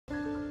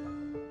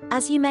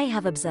As you may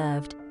have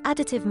observed,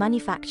 additive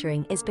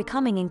manufacturing is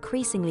becoming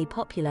increasingly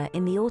popular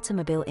in the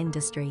automobile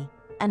industry,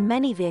 and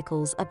many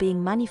vehicles are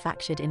being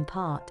manufactured in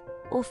part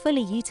or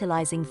fully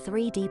utilizing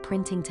 3D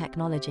printing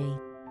technology.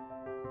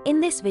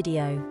 In this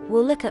video,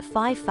 we'll look at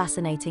 5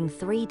 fascinating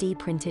 3D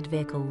printed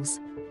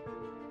vehicles.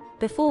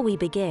 Before we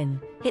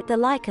begin, hit the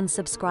like and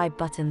subscribe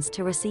buttons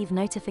to receive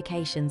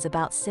notifications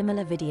about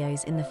similar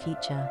videos in the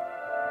future.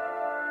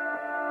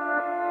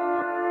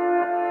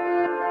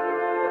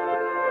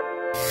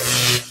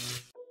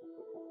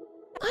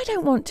 I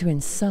don't want to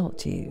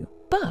insult you,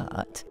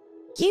 but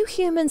you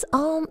humans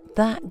aren't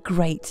that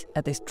great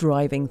at this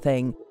driving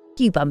thing.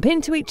 You bump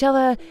into each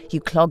other, you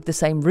clog the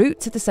same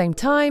routes at the same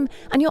time,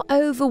 and you're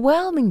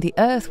overwhelming the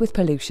earth with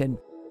pollution.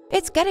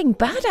 It's getting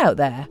bad out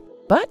there,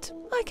 but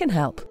I can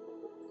help.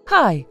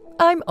 Hi,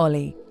 I'm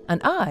Olli,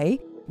 and I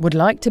would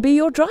like to be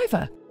your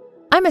driver.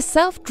 I'm a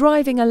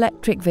self-driving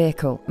electric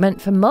vehicle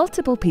meant for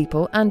multiple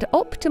people and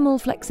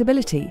optimal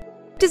flexibility,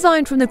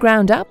 designed from the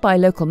ground up by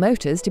Local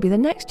Motors to be the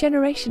next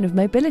generation of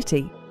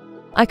mobility.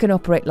 I can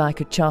operate like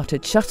a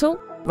chartered shuttle,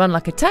 run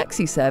like a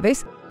taxi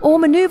service, or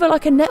maneuver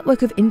like a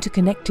network of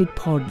interconnected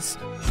pods.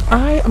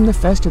 I am the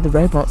first of the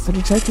robots that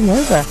are taking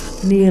over.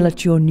 Kneel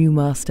at your new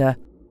master.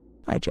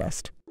 I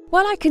jest.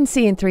 While I can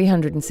see in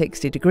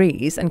 360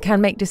 degrees and can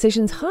make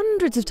decisions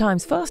hundreds of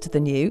times faster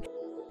than you,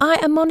 I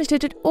am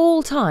monitored at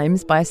all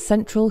times by a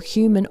central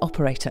human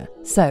operator,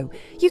 so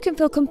you can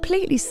feel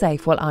completely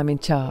safe while I'm in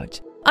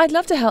charge. I'd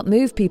love to help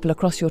move people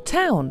across your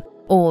town,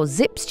 or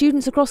zip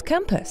students across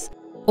campus.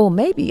 Or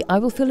maybe I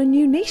will fill a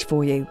new niche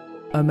for you.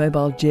 A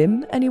mobile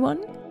gym,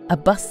 anyone? A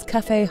bus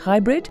cafe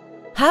hybrid?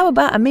 How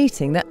about a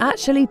meeting that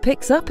actually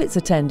picks up its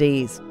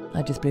attendees?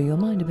 I just blew your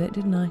mind a bit,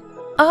 didn't I?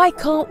 I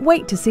can't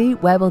wait to see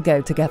where we'll go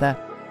together.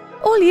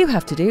 All you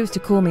have to do is to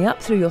call me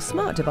up through your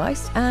smart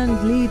device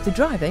and leave the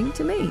driving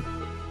to me.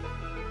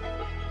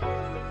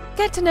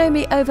 Get to know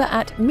me over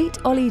at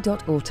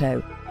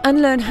meetolli.auto and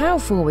learn how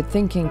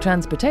forward-thinking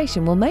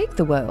transportation will make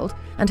the world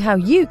and how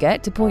you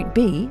get to point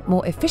B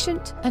more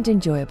efficient and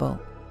enjoyable.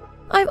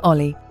 I'm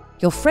Olli,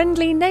 your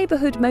friendly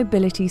neighbourhood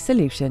mobility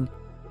solution.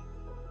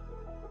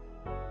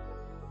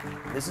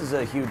 This is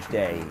a huge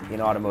day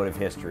in automotive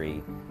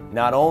history.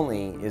 Not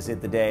only is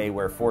it the day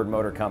where Ford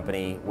Motor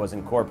Company was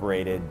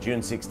incorporated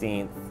June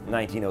 16th,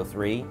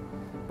 1903,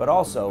 but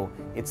also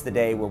it's the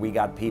day where we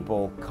got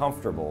people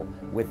comfortable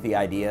with the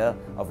idea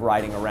of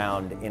riding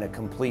around in a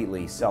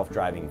completely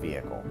self-driving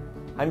vehicle.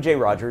 I'm Jay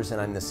Rogers,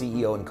 and I'm the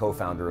CEO and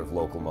co-founder of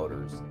Local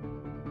Motors.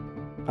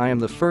 I am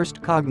the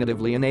first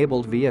cognitively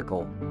enabled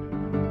vehicle.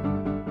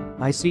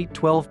 I seat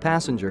 12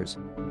 passengers.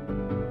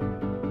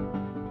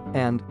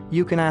 And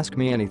you can ask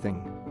me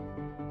anything.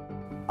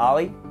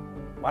 Olli,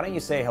 why don't you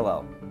say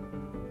hello?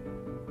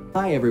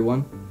 Hi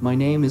everyone, my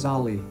name is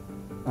Olli.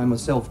 I'm a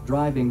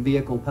self-driving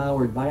vehicle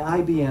powered by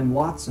IBM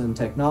Watson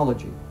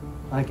technology.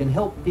 I can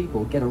help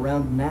people get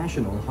around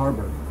National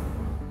Harbor.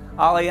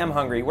 Olli, I'm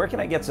hungry. Where can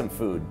I get some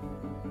food?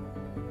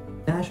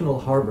 National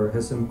Harbor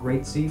has some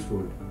great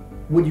seafood.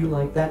 Would you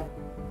like that?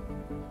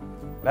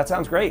 That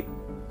sounds great.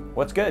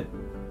 What's good?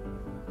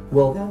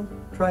 Well then,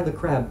 try the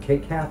Crab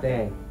Cake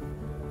Cafe.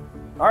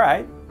 All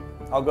right,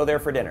 I'll go there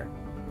for dinner.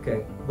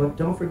 Okay, but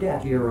don't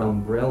forget your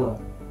umbrella.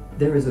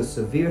 There is a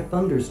severe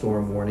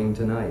thunderstorm warning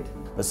tonight.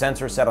 The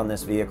sensor set on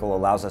this vehicle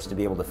allows us to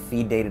be able to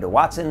feed data to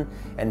Watson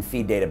and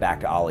feed data back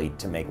to Olli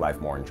to make life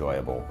more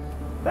enjoyable.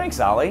 Thanks,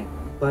 Olli.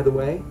 By the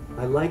way,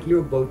 I like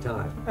your bow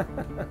tie.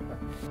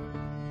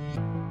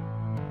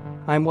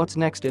 I'm what's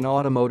next in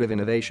automotive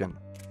innovation.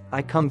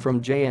 I come from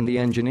Jay and the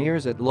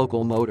engineers at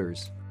Local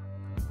Motors.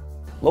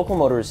 Local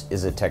Motors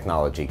is a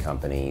technology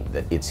company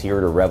that it's here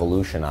to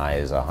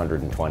revolutionize a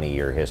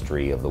 120-year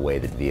history of the way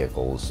that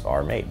vehicles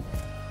are made.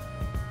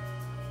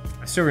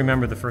 I still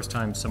remember the first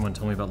time someone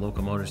told me about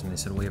Local Motors and they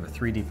said, we have a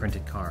 3D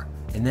printed car.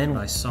 And then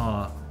I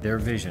saw their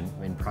vision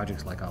in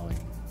projects like Olli.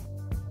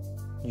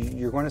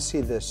 You're going to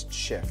see this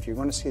shift. You're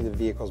going to see the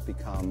vehicles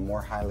become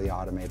more highly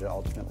automated,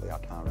 ultimately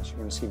autonomous. You're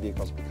going to see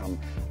vehicles become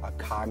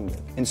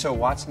cognitive. And so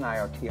Watson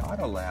IoT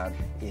Auto Lab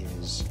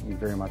is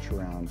very much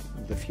around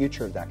the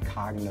future of that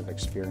cognitive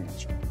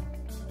experience.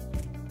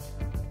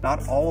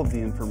 Not all of the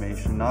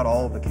information, not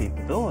all of the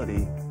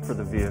capability for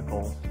the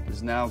vehicle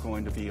is now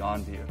going to be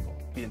on vehicle,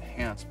 be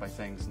enhanced by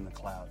things in the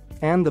cloud.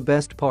 And the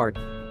best part,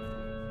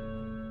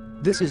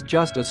 this is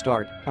just a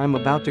start. I'm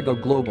about to go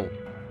global.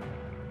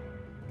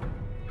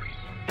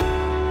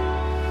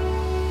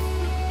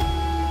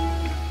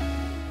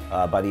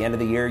 By the end of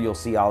the year, you'll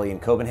see Olli in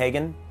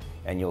Copenhagen,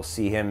 and you'll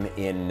see him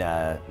in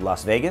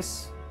Las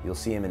Vegas, you'll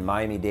see him in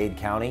Miami-Dade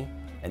County,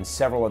 and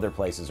several other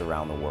places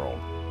around the world.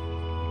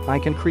 I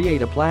can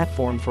create a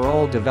platform for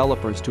all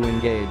developers to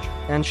engage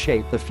and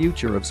shape the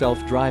future of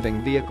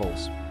self-driving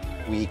vehicles.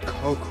 We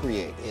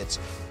co-create. It's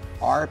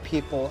our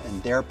people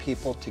and their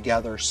people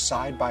together,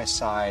 side by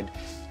side,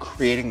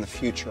 creating the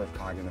future of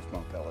cognitive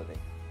mobility.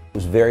 It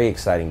was very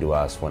exciting to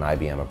us when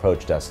IBM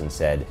approached us and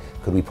said,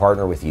 could we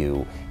partner with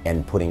you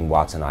in putting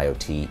Watson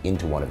IoT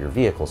into one of your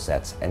vehicle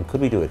sets, and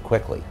could we do it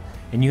quickly?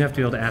 And you have to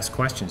be able to ask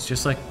questions,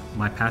 just like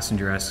my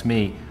passenger asks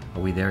me,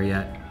 are we there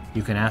yet?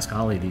 you can ask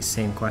Olli these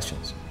same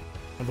questions.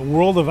 The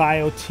world of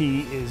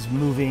IoT is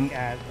moving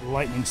at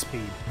lightning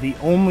speed. The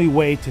only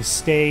way to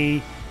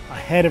stay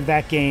ahead of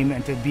that game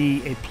and to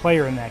be a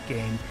player in that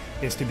game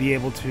is to be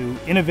able to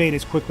innovate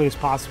as quickly as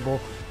possible,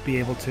 be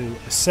able to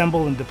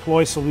assemble and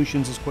deploy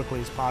solutions as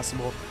quickly as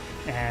possible,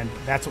 and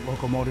that's what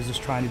Local Motors is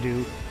trying to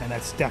do, and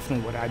that's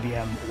definitely what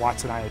IBM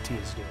Watson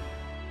IoT is doing.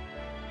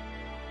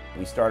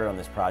 We started on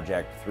this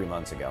project 3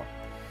 months ago.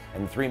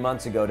 And 3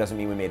 months ago doesn't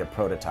mean we made a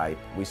prototype.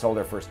 We sold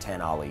our first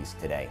 10 Ollies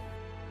today.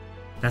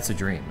 That's a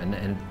dream,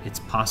 and it's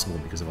possible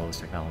because of all this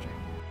technology.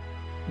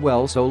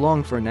 Well, so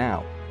long for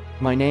now.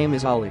 My name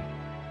is Olli.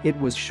 It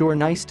was sure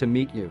nice to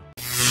meet you.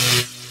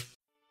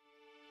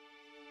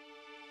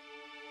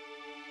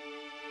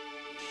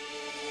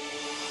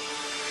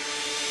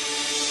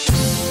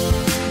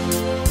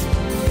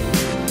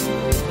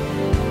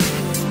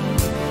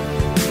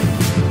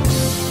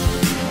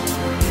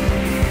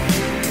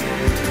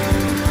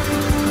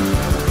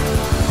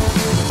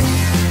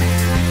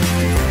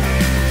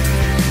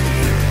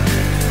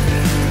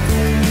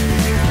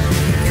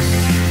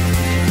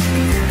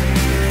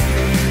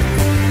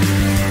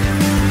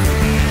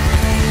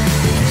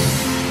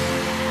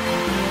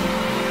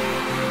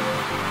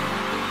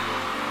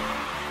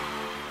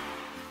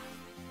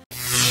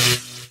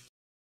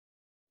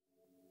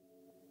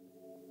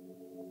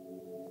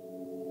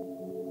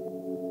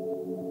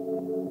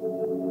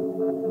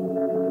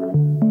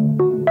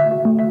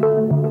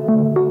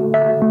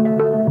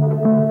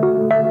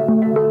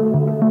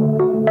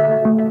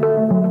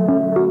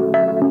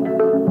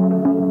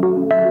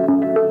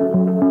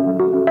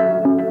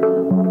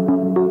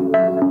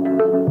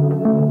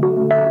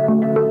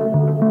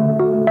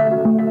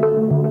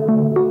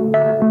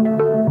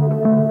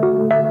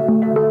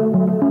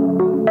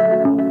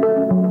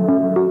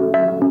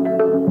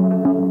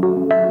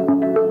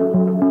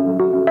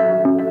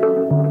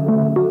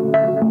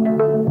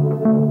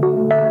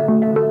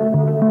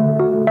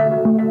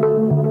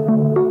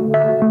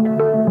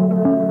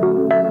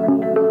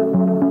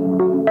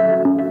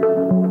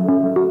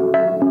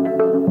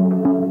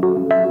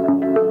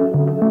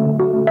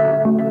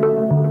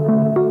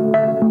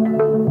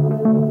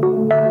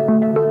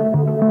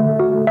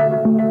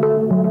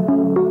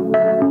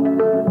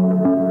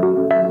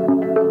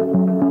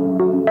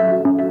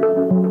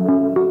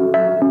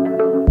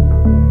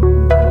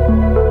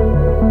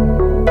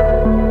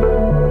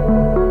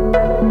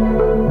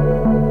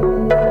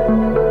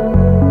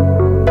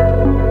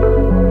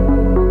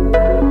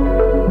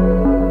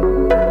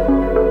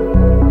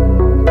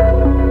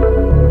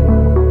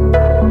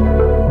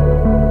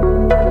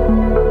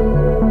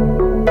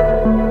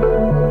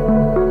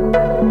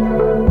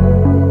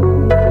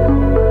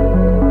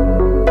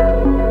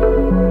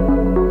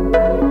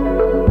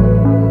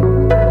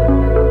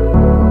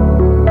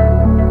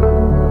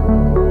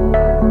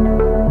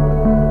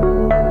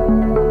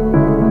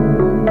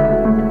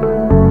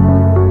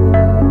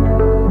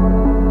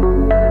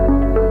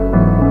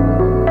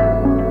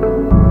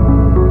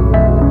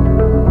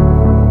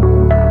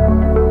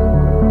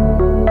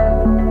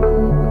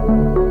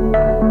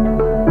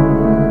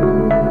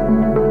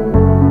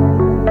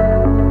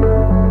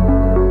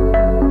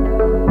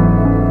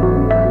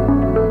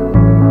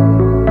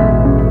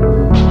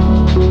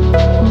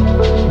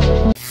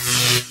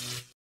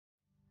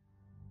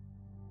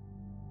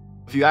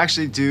 If you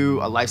actually do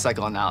a life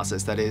cycle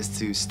analysis, that is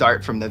to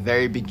start from the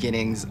very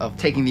beginnings of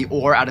taking the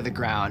ore out of the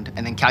ground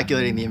and then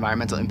calculating the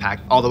environmental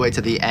impact all the way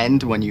to the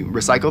end when you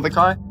recycle the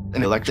car,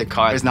 an electric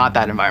car is not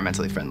that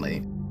environmentally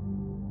friendly.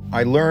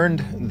 I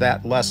learned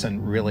that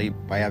lesson really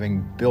by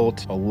having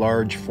built a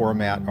large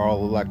format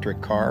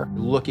all-electric car,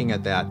 looking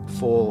at that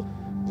full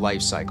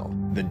life cycle.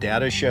 The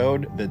data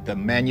showed that the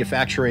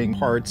manufacturing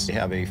parts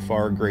have a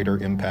far greater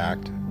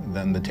impact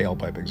than the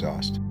tailpipe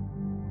exhaust.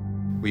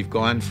 We've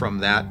gone from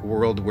that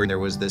world where there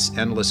was this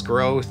endless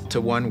growth to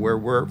one where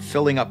we're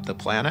filling up the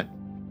planet.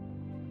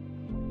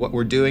 What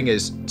we're doing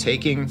is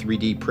taking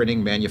 3D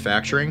printing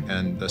manufacturing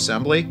and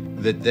assembly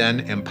that then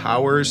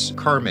empowers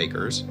car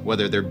makers,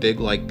 whether they're big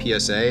like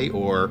PSA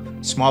or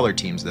smaller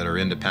teams that are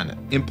independent,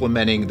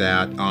 implementing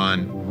that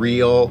on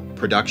real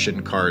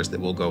production cars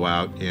that will go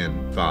out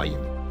in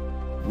volume.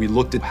 We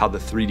looked at how the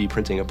 3D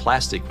printing of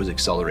plastic was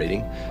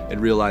accelerating and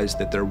realized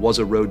that there was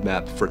a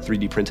roadmap for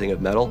 3D printing of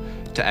metal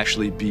to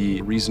actually be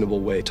a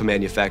reasonable way to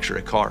manufacture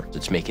a car.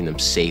 It's making them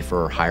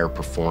safer, higher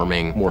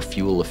performing, more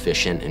fuel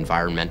efficient,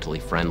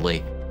 environmentally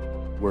friendly.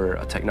 We're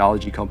a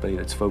technology company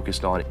that's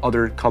focused on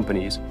other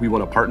companies. We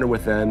want to partner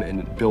with them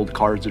and build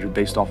cars that are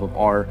based off of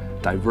our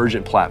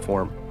Divergent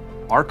platform.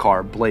 Our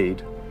car,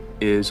 Blade,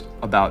 is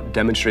about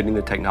demonstrating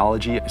the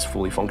technology is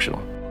fully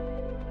functional.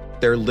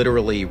 They're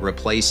literally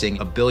replacing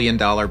 $1 billion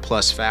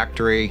plus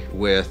factory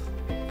with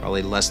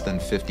probably less than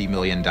 $50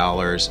 million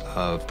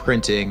of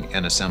printing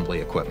and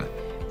assembly equipment.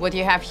 What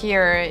you have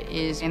here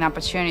is an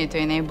opportunity to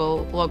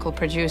enable local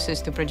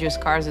producers to produce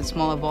cars at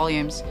smaller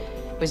volumes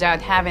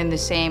without having the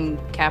same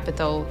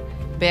capital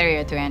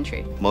barrier to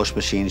entry. Most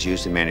machines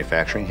used in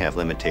manufacturing have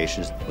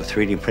limitations. With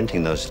 3D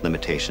printing, those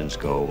limitations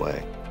go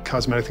away.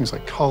 Cosmetic things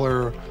like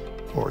color,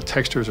 or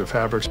textures or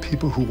fabrics,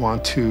 people who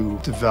want to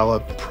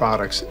develop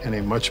products in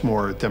a much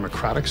more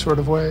democratic sort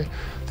of way,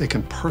 they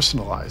can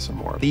personalize them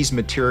more. These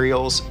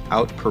materials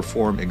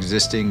outperform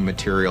existing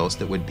materials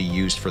that would be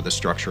used for the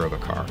structure of a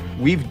car.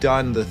 We've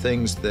done the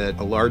things that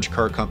a large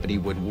car company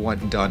would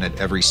want done at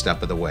every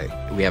step of the way.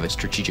 We have a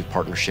strategic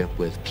partnership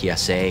with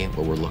PSA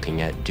where we're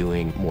looking at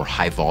doing more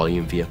high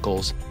volume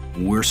vehicles.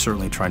 We're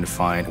certainly trying to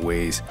find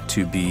ways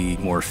to be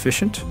more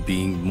efficient,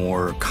 being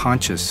more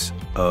conscious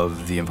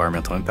of the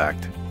environmental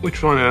impact. We're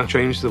trying to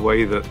change the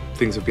way that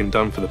things have been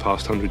done for the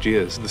past 100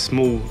 years. The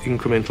small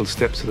incremental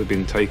steps that have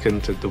been taken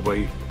to the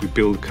way we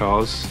build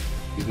cars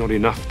is not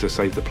enough to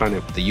save the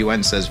planet. The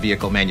UN says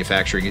vehicle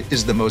manufacturing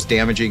is the most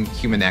damaging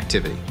human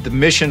activity. The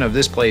mission of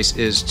this place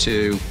is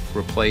to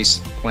replace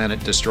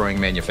planet-destroying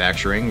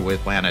manufacturing with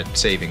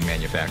planet-saving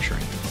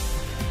manufacturing.